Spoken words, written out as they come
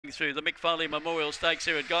through the Mick Foley Memorial Stakes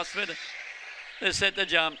here at Gosford. They're set to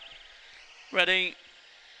jump. Ready.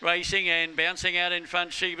 Racing and bouncing out in front,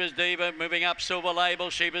 Sheba's Diva, moving up Silver Label.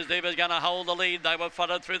 Sheba's Diva's going to hold the lead. They were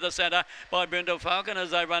followed through the centre by Brindle Falcon as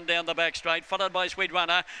they run down the back straight, followed by Sweet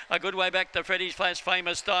Runner. A good way back to Freddie's Flash,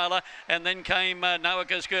 Famous Styler, and then came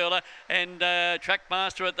Noaka's Girler and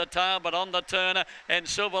Trackmaster at the tail, but on the turn, and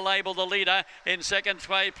Silver Label the leader. In second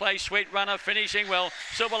place, Sweet Runner finishing well.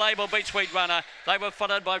 Silver Label beat Sweet Runner. They were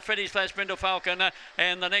followed by Freddie's Flash, Brindle Falcon,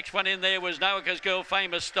 and the next one in there was Noaka's Girl,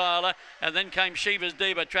 Famous Styler, and then came Sheba's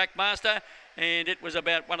Diva, Trackmaster, and it was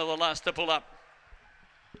about one of the last to pull up.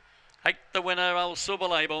 8th the winner, old Silver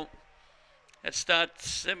Label. It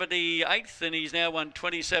starts 78th, and he's now won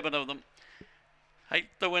 27 of them. 8th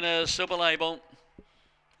the winner, Silver Label,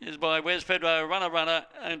 is by Wes Pedro, Runner,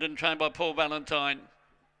 owned and trained by Paul Valentine.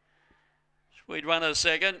 Sweet Runner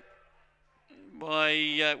second,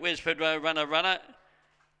 by Wes Pedro, Runner,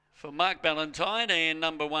 for Mark Valentine, and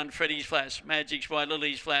number 1, Freddie's Flash. Magic's by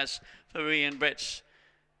Lily's Flash for Ian Bretts.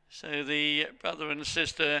 So the brother and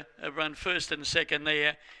sister have run first and second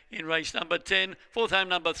there in race number 10. Fourth home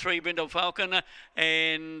number 3, Brindle Falcon,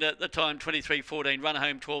 and at the time 23.14. Run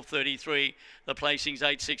home 12.33. The placings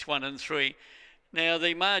 8, 6, 1 and 3. Now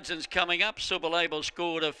the margins coming up. Silver Label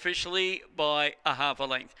scored officially by a half a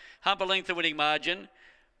length. Half a length the winning margin.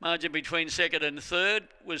 Margin between second and third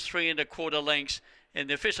was 3 1/4 lengths. And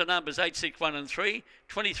the official numbers 8, 6, 1 and 3.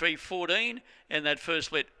 23.14 and that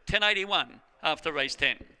first lit 10.81 after race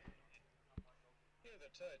 10.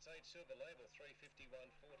 It's 8 Silver Label.